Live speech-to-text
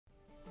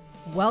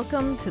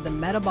Welcome to the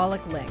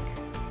Metabolic Link,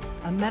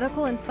 a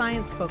medical and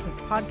science-focused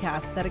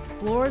podcast that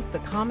explores the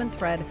common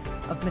thread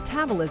of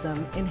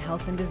metabolism in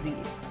health and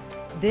disease.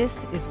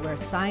 This is where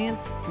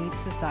science meets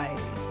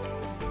society.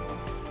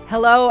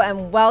 Hello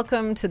and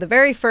welcome to the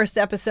very first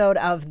episode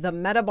of the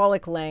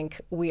Metabolic Link.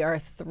 We are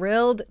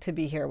thrilled to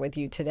be here with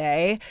you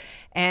today.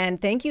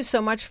 And thank you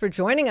so much for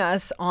joining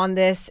us on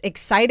this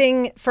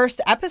exciting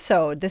first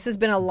episode. This has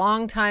been a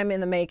long time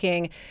in the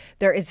making.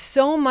 There is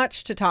so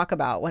much to talk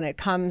about when it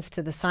comes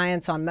to the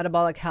science on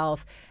metabolic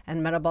health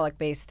and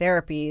metabolic-based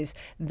therapies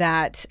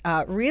that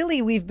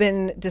really we've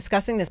been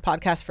discussing this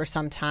podcast for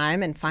some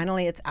time, and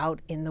finally it's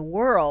out in the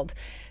world.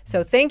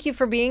 So thank you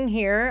for being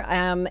here.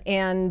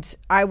 And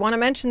I want to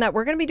mention that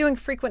we're going to be doing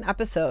frequent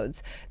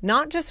episodes,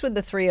 not just with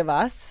the three of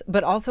us,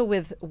 but also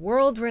with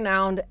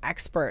world-renowned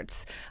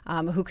experts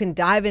who can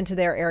dive into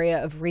their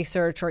area of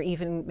research or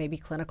even maybe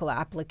clinical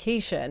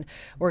application.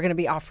 We're going to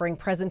be offering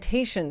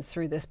presentations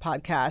through this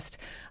podcast.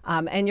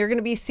 And you're going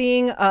to be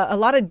seeing a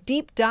lot of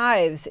deep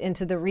dives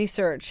into the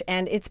research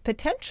and its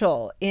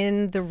potential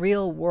in the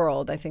real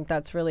world. I think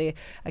that's really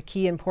a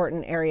key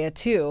important area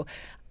too.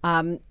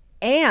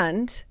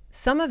 And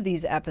some of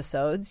these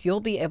episodes, you'll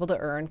be able to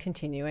earn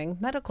continuing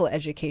medical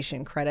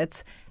education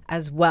credits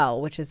as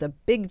well, which is a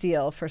big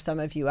deal for some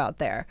of you out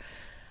there.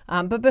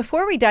 But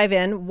before we dive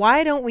in,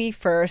 why don't we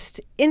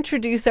first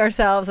introduce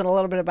ourselves and a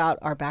little bit about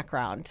our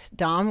background?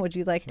 Dom, would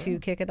you like to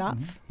kick it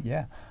off?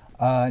 Yeah.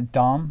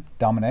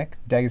 Dominic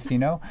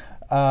D'Agostino.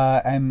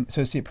 I'm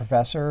associate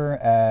professor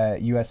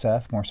at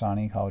USF,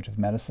 Morsani College of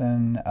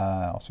Medicine,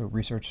 also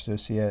research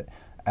associate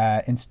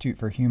at Institute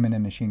for Human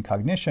and Machine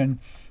Cognition.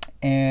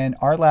 And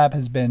our lab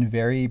has been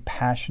very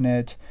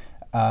passionate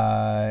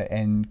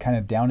and kind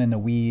of down in the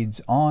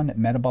weeds on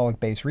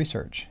metabolic-based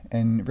research,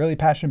 and really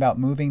passionate about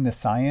moving the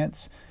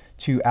science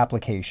to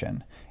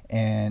application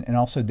and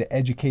also the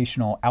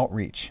educational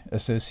outreach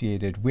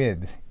associated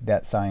with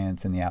that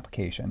science and the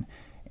application.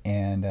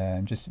 And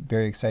I'm just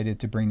very excited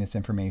to bring this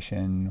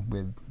information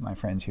with my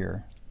friends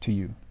here to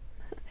you.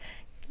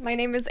 My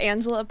name is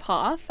Angela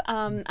Poff.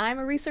 I'm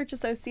a research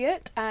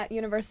associate at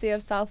University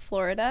of South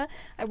Florida.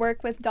 I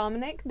work with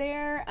Dominic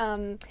there.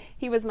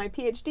 He was my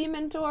PhD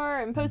mentor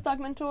and postdoc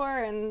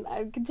mentor, and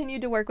I've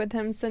continued to work with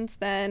him since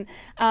then.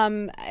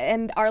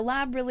 And our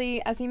lab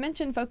really, as he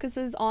mentioned,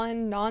 focuses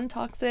on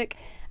non-toxic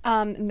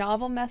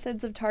novel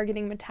methods of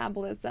targeting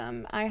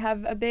metabolism. I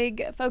have a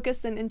big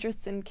focus and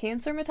interest in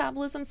cancer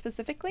metabolism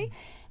specifically,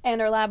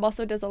 and our lab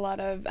also does a lot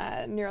of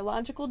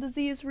neurological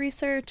disease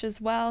research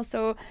as well.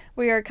 So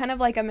we are kind of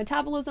like a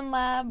metabolism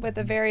lab with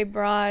a very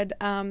broad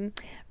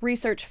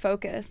research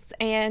focus.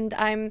 And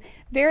I'm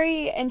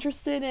very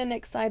interested and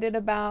excited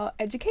about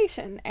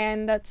education,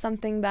 and that's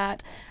something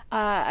that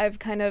I've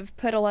kind of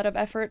put a lot of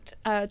effort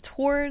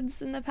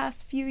towards in the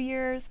past few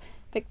years.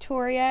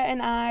 Victoria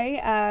and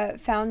I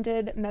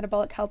founded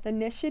Metabolic Health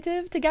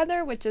Initiative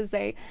together, which is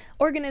a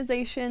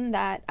organization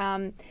that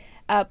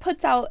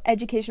puts out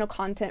educational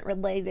content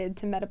related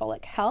to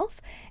metabolic health.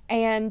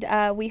 And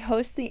we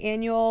host the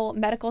annual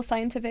medical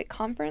scientific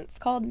conference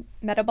called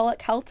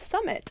Metabolic Health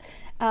Summit.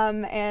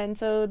 And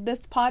so this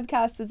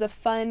podcast is a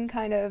fun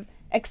kind of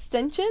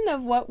extension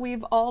of what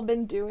we've all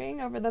been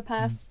doing over the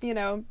past,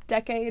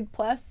 decade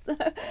plus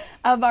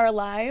of our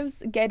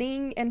lives,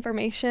 getting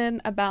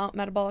information about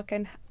metabolic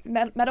and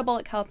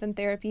metabolic health and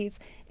therapies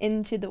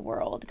into the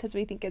world, because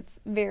we think it's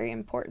very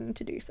important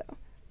to do so.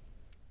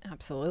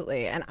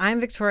 Absolutely. And I'm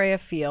Victoria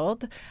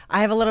Field.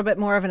 I have a little bit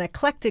more of an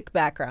eclectic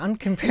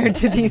background compared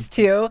to these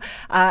two.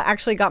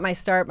 Actually got my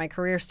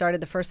career started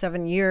the first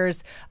 7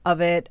 years of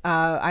it.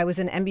 I was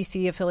an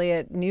NBC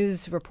affiliate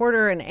news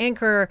reporter and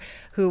anchor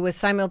who was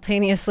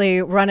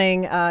simultaneously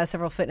running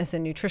several fitness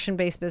and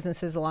nutrition-based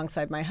businesses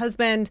alongside my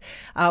husband,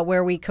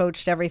 where we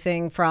coached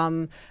everything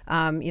from,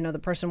 the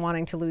person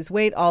wanting to lose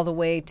weight all the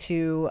way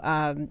to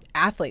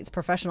athletes,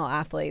 professional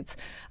athletes.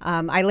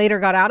 I later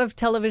got out of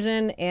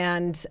television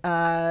and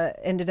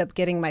ended up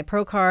getting my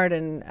pro card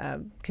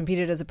and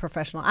competed as a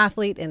professional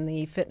athlete in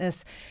the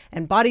fitness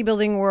and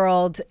bodybuilding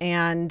world.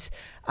 And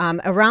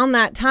around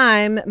that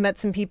time, met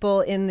some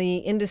people in the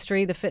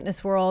industry, the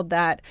fitness world,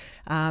 that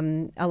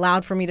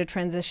allowed for me to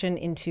transition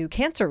into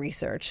cancer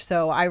research.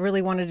 So I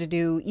really wanted to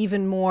do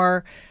even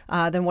more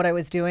than what I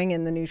was doing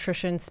in the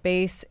nutrition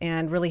space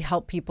and really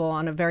help people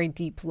on a very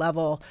deep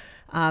level.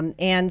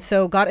 And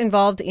so got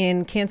involved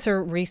in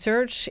cancer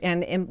research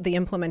and the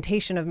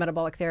implementation of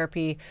metabolic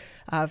therapy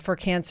for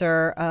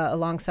cancer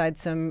alongside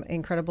some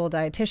incredible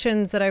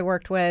dietitians that I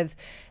worked with,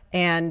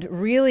 and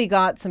really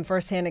got some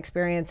firsthand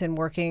experience in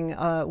working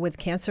with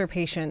cancer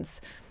patients,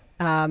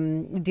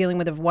 dealing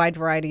with a wide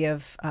variety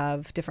of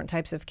different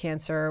types of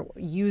cancer,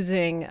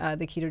 using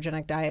the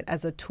ketogenic diet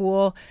as a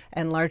tool,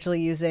 and largely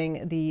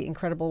using the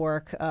incredible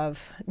work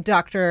of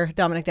Dr.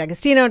 Dominic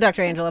D'Agostino,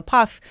 Dr. Angela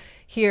Poff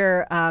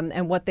here,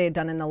 and what they had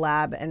done in the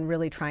lab, and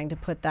really trying to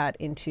put that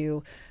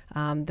into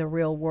the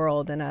real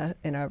world in a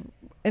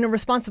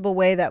responsible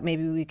way that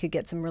maybe we could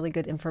get some really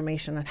good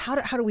information on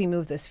how do we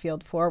move this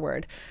field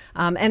forward.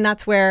 And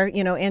that's where,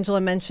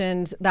 Angela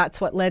mentioned, that's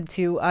what led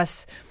to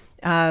us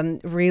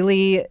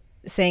really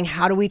saying,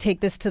 how do we take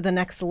this to the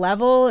next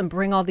level and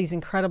bring all these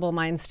incredible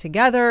minds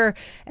together?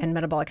 And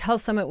Metabolic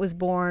Health Summit was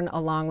born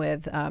along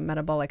with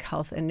Metabolic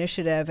Health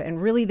Initiative.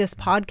 And really this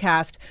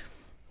podcast,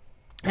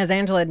 as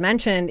Angela had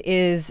mentioned,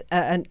 is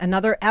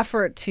another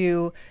effort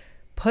to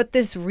put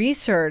this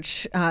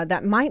research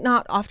that might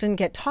not often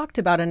get talked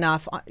about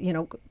enough,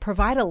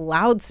 provide a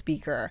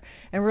loudspeaker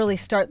and really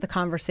start the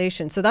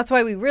conversation. So that's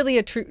why we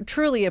really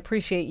truly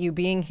appreciate you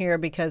being here,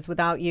 because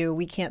without you,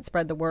 we can't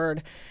spread the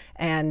word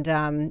and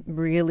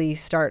really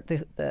start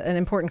an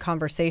important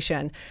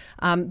conversation.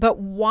 But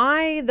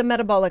why the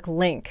Metabolic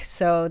Link?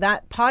 So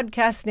that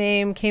podcast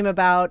name came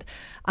about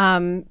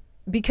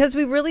because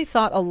we really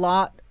thought a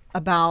lot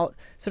about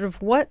sort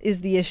of what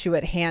is the issue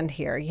at hand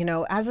here.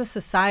 As a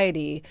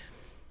society,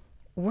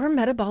 we're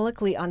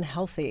metabolically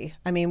unhealthy.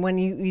 I mean, when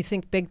you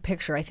think big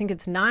picture, I think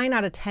it's 9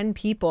 out of 10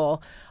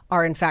 people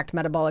are in fact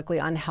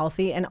metabolically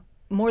unhealthy, and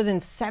more than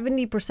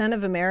 70%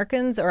 of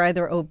Americans are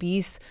either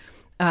obese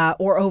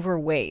or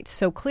overweight.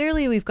 So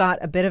clearly we've got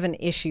a bit of an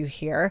issue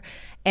here.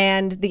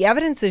 And the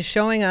evidence is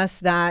showing us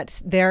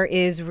that there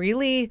is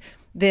really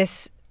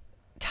this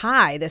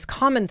tie, this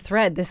common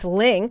thread, this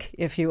link,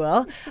 if you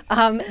will,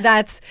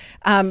 that's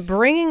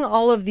bringing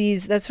all of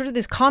these, that's sort of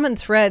this common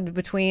thread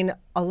between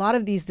a lot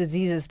of these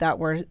diseases that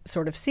we're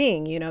sort of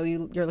seeing.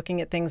 You're looking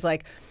at things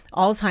like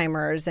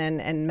Alzheimer's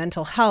and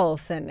mental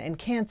health and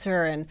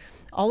cancer, and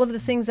all of the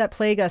things that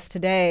plague us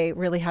today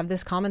really have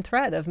this common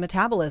thread of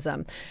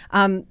metabolism.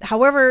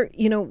 However,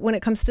 when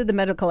it comes to the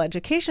medical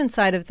education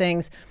side of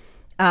things,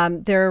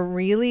 there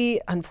really,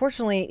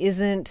 unfortunately,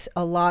 isn't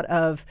a lot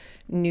of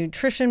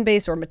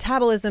nutrition-based or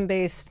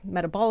metabolism-based,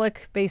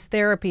 metabolic-based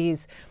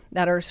therapies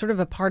that are sort of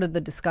a part of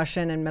the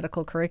discussion and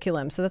medical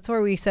curriculum. So that's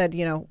where we said,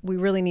 we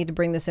really need to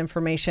bring this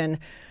information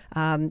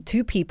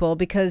to people,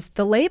 because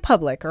the lay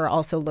public are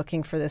also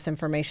looking for this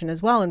information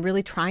as well and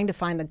really trying to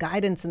find the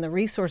guidance and the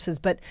resources,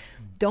 but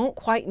don't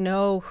quite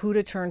know who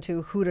to turn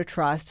to, who to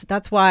trust.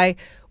 That's why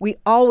we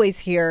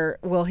always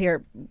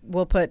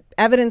we'll put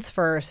evidence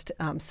first,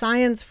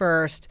 science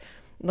first.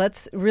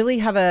 Let's really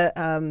have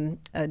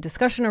a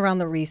discussion around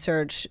the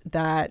research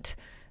that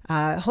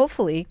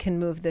hopefully can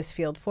move this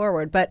field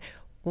forward. But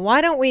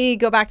why don't we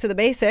go back to the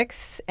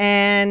basics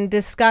and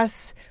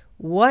discuss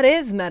what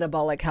is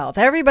metabolic health?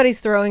 Everybody's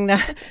throwing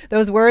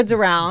those words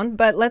around,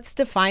 but let's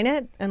define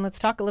it and let's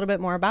talk a little bit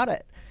more about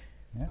it.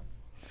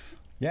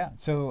 Yeah,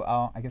 so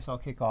I guess I'll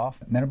kick off.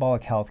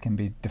 Metabolic health can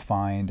be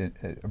defined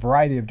a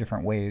variety of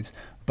different ways,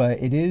 but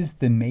it is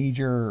the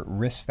major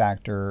risk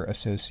factor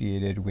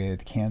associated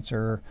with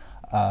cancer,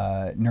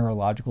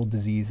 neurological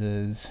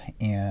diseases,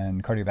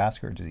 and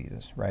cardiovascular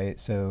diseases, right?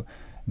 So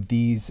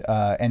these,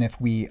 and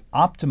if we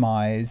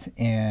optimize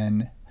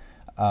and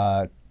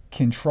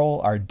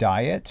control our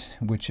diet,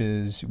 which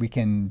is we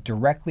can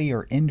directly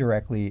or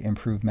indirectly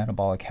improve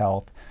metabolic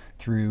health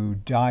through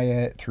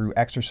diet, through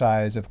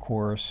exercise, of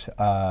course,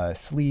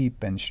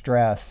 sleep and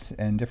stress,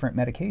 and different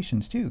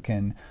medications too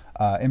can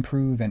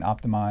improve and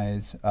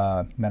optimize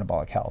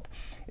metabolic health.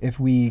 If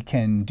we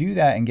can do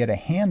that and get a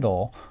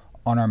handle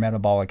on our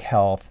metabolic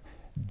health,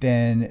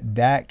 then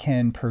that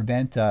can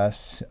prevent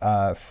us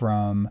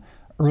from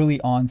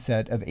early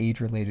onset of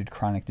age-related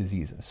chronic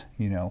diseases,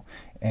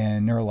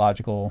 and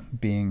neurological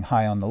being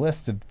high on the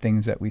list of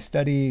things that we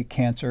study,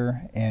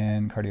 cancer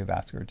and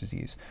cardiovascular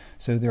disease.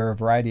 So there are a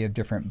variety of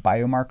different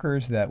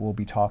biomarkers that we'll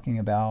be talking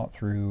about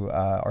through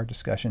our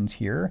discussions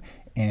here,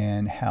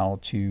 and how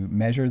to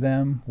measure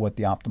them, what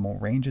the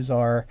optimal ranges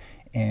are,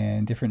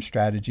 and different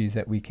strategies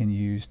that we can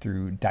use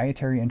through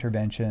dietary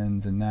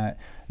interventions, and that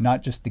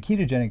not just the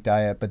ketogenic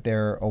diet, but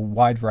there are a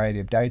wide variety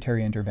of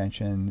dietary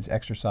interventions,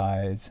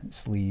 exercise,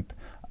 sleep,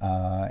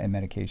 and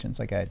medications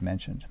like I had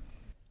mentioned.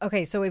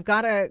 Okay, so we've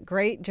got a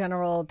great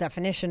general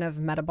definition of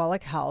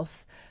metabolic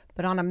health,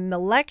 but on a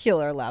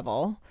molecular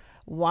level,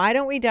 why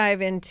don't we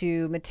dive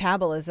into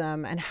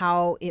metabolism and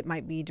how it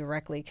might be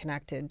directly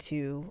connected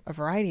to a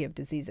variety of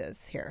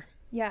diseases here?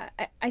 Yeah,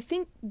 I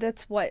think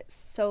that's what's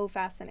so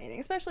fascinating,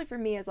 especially for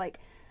me as like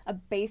a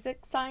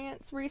basic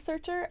science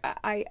researcher.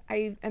 I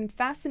am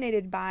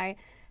fascinated by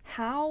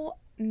how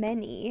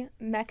many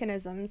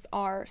mechanisms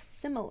are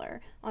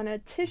similar on a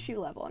tissue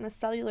level, on a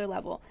cellular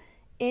level,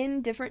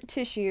 in different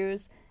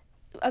tissues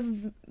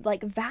of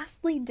like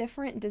vastly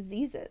different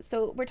diseases.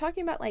 So we're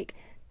talking about like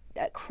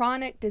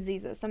chronic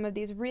diseases, some of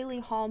these really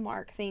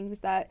hallmark things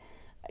that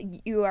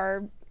you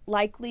are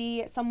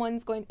likely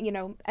someone's going,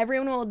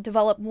 everyone will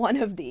develop one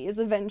of these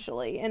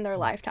eventually in their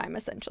lifetime,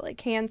 essentially.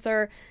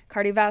 Cancer,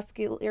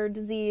 cardiovascular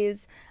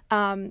disease,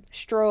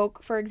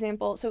 stroke, for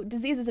example. So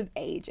diseases of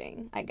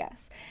aging, I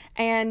guess.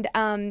 And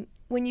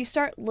when you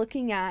start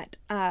looking at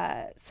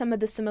some of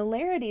the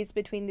similarities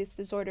between these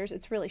disorders,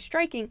 it's really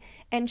striking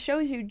and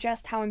shows you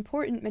just how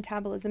important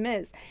metabolism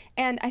is.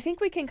 And I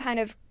think we can kind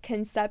of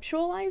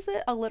conceptualize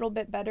it a little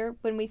bit better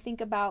when we think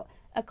about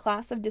a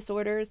class of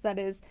disorders that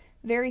is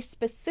very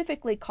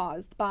specifically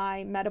caused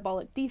by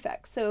metabolic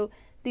defects. So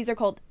these are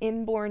called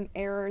inborn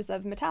errors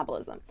of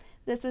metabolism.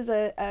 This is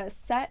a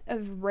set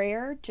of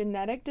rare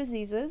genetic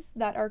diseases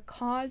that are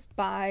caused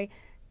by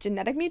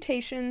genetic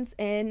mutations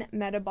in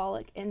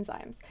metabolic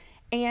enzymes.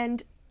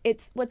 And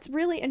what's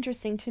really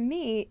interesting to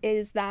me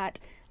is that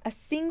a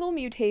single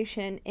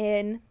mutation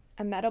in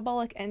a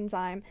metabolic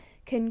enzyme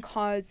can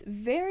cause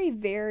very,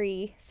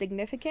 very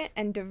significant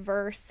and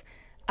diverse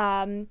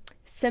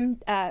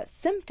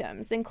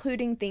symptoms,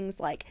 including things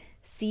like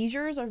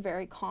seizures are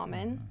very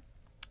common,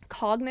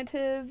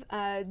 cognitive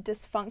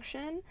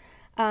dysfunction,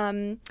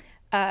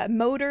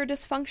 motor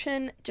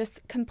dysfunction,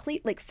 just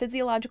complete like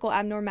physiological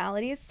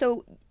abnormalities.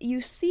 So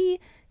you see,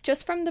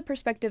 just from the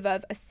perspective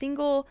of a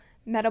single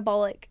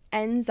metabolic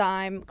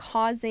enzyme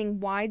causing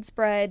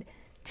widespread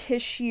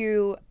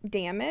tissue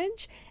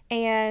damage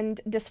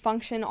and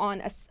dysfunction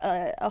on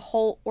a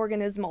whole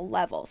organismal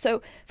level.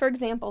 So, for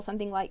example,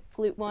 something like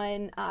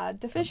GLUT1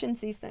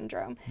 deficiency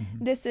syndrome.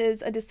 This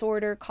is a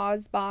disorder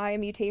caused by a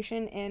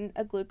mutation in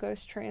a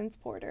glucose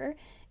transporter,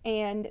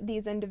 and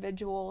these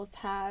individuals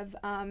have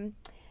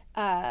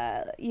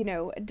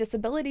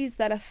disabilities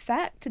that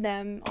affect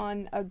them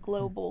on a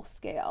global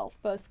scale,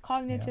 both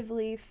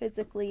cognitively,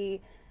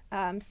 physically,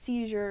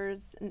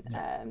 seizures,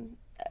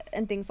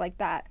 and things like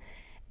that.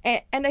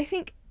 And I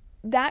think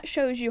that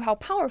shows you how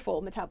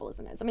powerful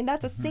metabolism is. I mean,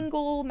 that's a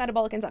single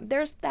metabolic enzyme.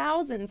 There's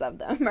thousands of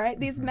them, right?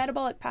 These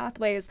metabolic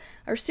pathways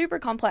are super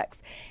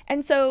complex.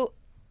 And so...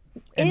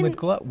 And with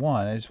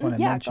GLUT1, I just want to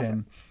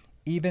mention,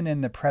 even in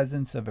the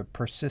presence of a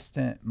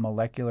persistent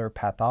molecular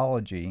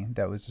pathology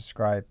that was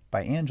described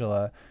by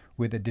Angela,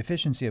 with a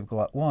deficiency of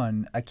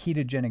GLUT1, a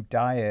ketogenic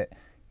diet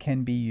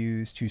can be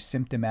used to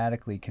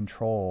symptomatically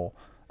control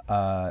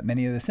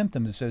many of the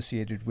symptoms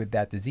associated with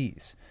that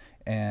disease.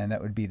 And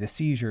that would be the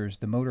seizures,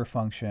 the motor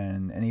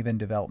function, and even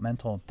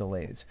developmental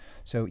delays.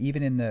 So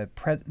even in the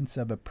presence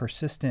of a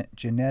persistent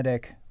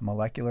genetic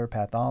molecular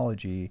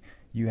pathology,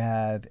 you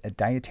have a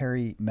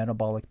dietary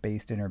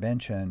metabolic-based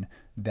intervention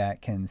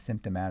that can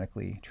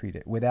symptomatically treat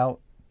it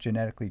without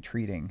genetically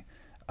treating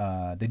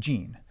the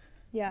gene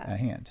at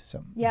hand.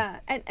 So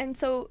and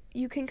so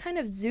you can kind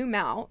of zoom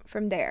out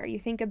from there. You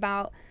think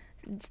about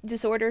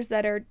disorders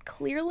that are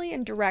clearly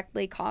and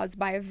directly caused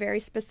by a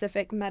very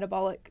specific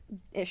metabolic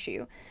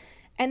issue.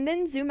 And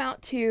then zoom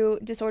out to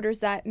disorders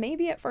that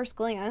maybe at first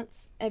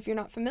glance, if you're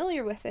not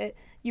familiar with it,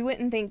 you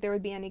wouldn't think there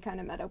would be any kind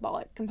of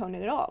metabolic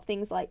component at all.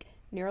 Things like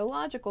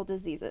neurological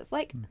diseases,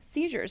 like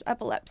seizures,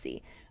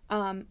 epilepsy,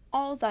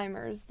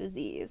 Alzheimer's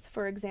disease,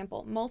 for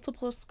example,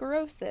 multiple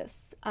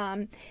sclerosis,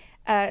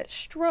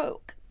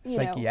 stroke.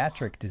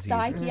 Psychiatric diseases.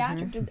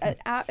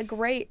 A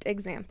great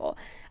example.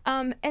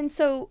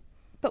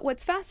 But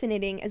what's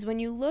fascinating is when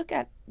you look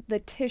at the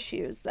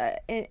tissues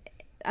that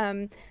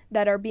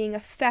are being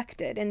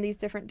affected in these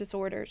different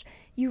disorders,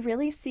 you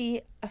really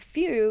see a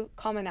few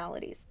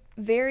commonalities.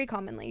 Very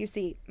commonly, you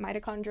see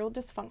mitochondrial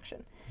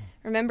dysfunction.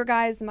 Remember,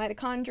 guys, the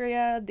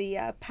mitochondria,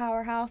 the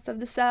powerhouse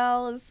of the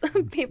cells,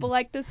 people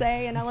like to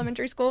say in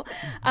elementary school.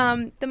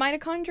 The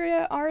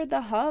mitochondria are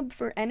the hub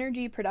for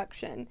energy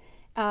production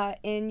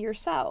in your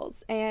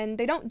cells. And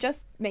they don't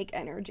just make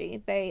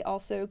energy. They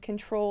also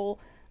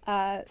control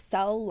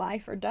cell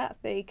life or death.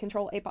 They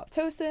control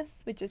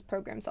apoptosis, which is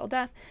programmed cell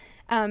death,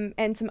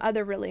 and some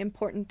other really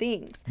important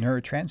things.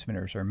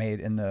 Neurotransmitters are made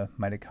in the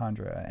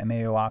mitochondria,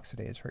 MAO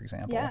oxidase, for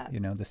example,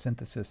 the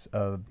synthesis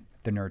of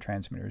the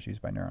neurotransmitters used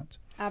by neurons.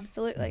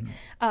 Absolutely.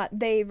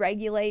 They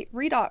regulate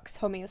redox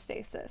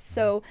homeostasis.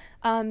 So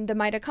the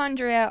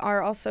mitochondria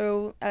are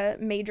also a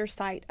major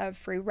site of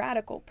free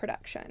radical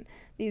production.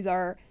 These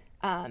are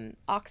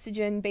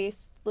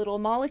oxygen-based little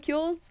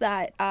molecules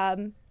that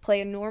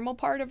play a normal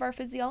part of our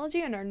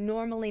physiology and are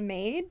normally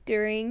made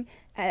during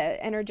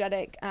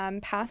energetic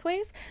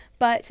pathways.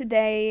 But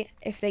today,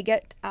 if they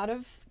get out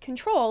of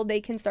control, they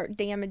can start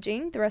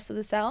damaging the rest of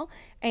the cell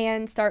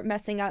and start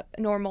messing up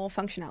normal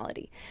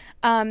functionality.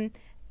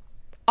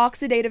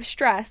 Oxidative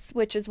stress,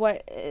 which is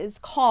what is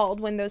called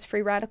when those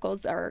free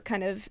radicals are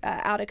kind of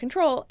out of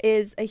control,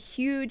 is a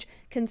huge,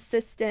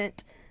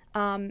 consistent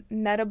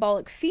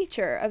metabolic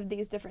feature of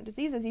these different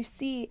diseases. You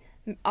see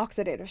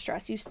oxidative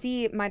stress, you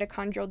see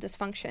mitochondrial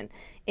dysfunction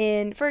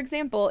for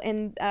example,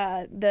 in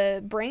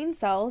the brain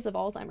cells of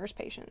Alzheimer's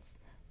patients.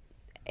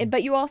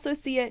 But you also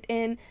see it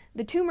in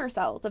the tumor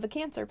cells of a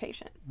cancer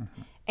patient.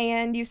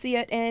 And you see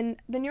it in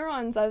the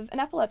neurons of an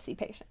epilepsy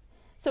patient.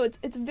 So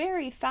it's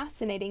very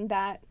fascinating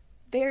that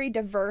very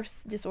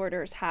diverse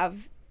disorders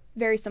have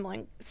very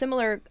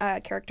similar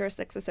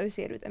characteristics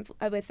associated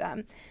with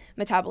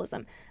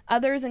metabolism.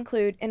 Others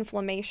include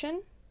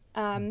inflammation,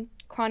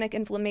 chronic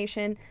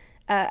inflammation,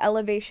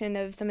 elevation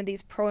of some of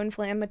these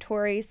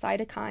pro-inflammatory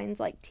cytokines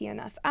like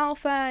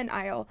TNF-alpha and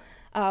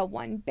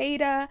IL-1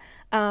 beta.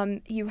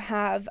 You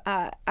have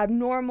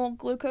abnormal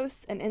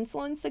glucose and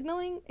insulin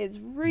signaling is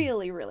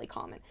really, really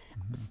common.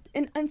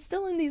 And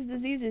still in these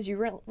diseases, you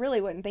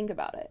really wouldn't think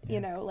about it,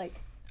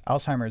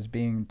 Alzheimer's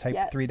being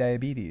type 3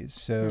 diabetes.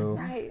 So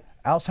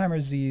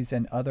Alzheimer's disease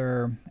and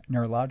other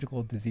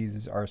neurological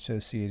diseases are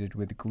associated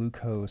with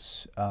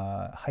glucose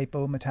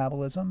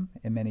hypometabolism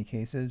in many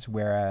cases,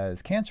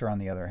 whereas cancer, on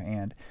the other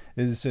hand,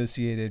 is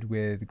associated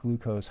with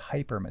glucose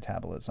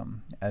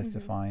hypermetabolism as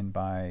defined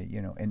by,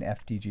 an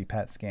FDG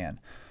PET scan.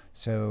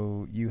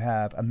 So you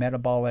have a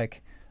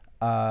metabolic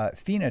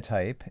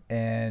phenotype,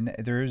 and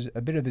there's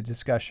a bit of a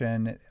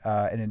discussion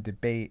and a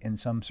debate in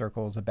some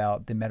circles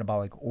about the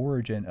metabolic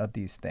origin of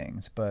these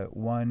things. But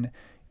one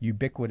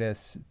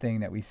ubiquitous thing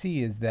that we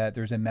see is that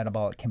there's a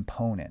metabolic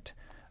component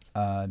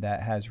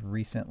that has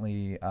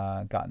recently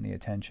gotten the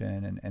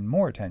attention and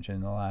more attention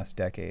in the last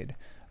decade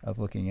of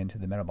looking into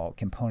the metabolic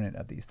component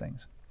of these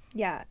things.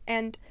 Yeah,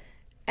 and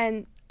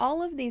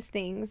all of these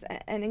things,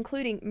 and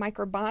including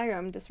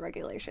microbiome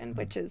dysregulation,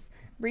 which is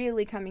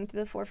really coming to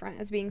the forefront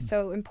as being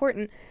so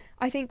important,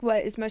 I think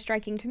what is most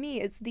striking to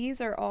me is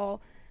these are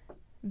all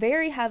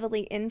very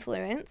heavily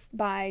influenced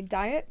by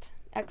diet,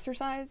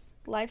 exercise,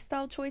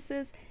 lifestyle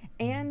choices,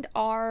 and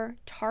are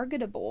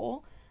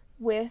targetable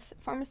with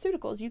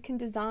pharmaceuticals. You can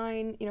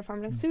design,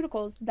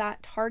 pharmaceuticals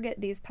that target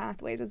these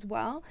pathways as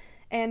well.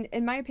 And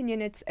in my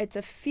opinion, it's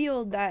a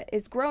field that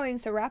is growing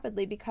so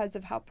rapidly because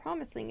of how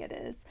promising it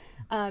is.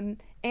 And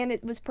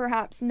it was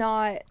perhaps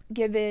not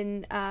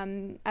given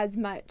as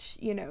much,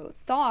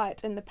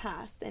 thought in the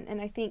past.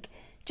 And I think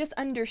just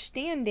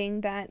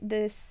understanding that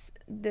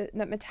that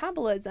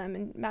metabolism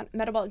and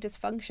metabolic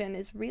dysfunction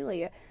is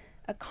really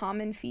a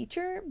common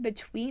feature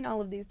between all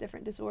of these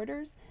different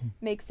disorders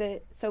makes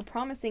it so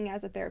promising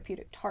as a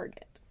therapeutic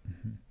target.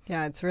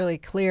 Yeah, it's really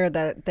clear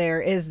that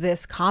there is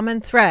this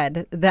common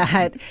thread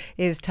that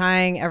is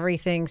tying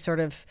everything sort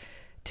of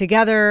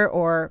together,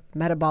 or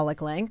metabolic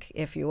link,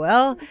 if you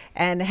will,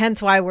 and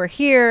hence why we're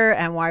here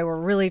and why we're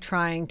really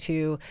trying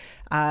to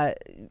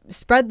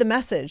spread the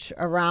message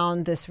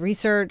around this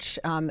research,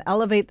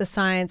 elevate the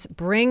science,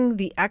 bring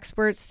the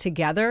experts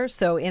together.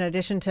 So in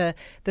addition to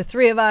the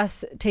three of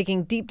us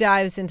taking deep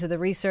dives into the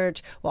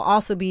research, we'll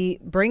also be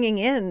bringing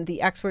in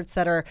the experts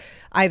that are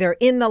either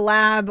in the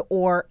lab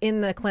or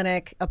in the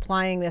clinic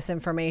applying this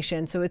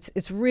information. So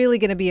it's really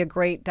going to be a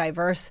great,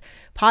 diverse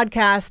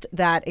podcast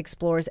that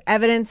explores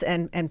evidence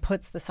and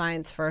puts the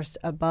science first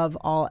above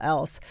all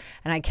else.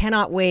 And I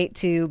cannot wait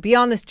to be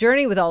on this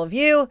journey with all of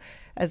you,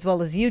 as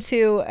well as you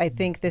two. I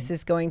think this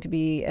is going to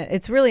be,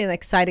 it's really an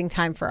exciting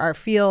time for our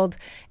field,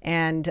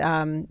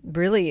 and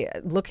really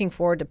looking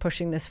forward to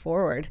pushing this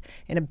forward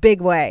in a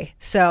big way.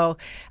 So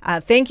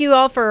thank you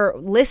all for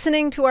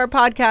listening to our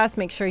podcast.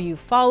 Make sure you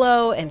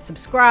follow and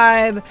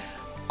subscribe.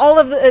 All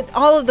of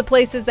the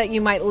places that you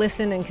might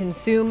listen and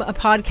consume a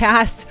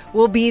podcast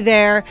will be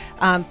there.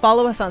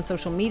 Follow us on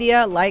social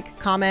media, like,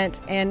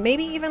 comment, and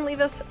maybe even leave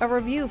us a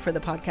review for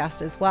the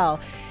podcast as well.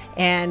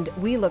 And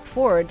we look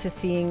forward to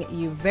seeing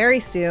you very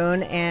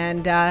soon.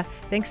 And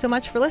thanks so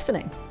much for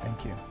listening.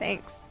 Thank you.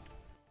 Thanks.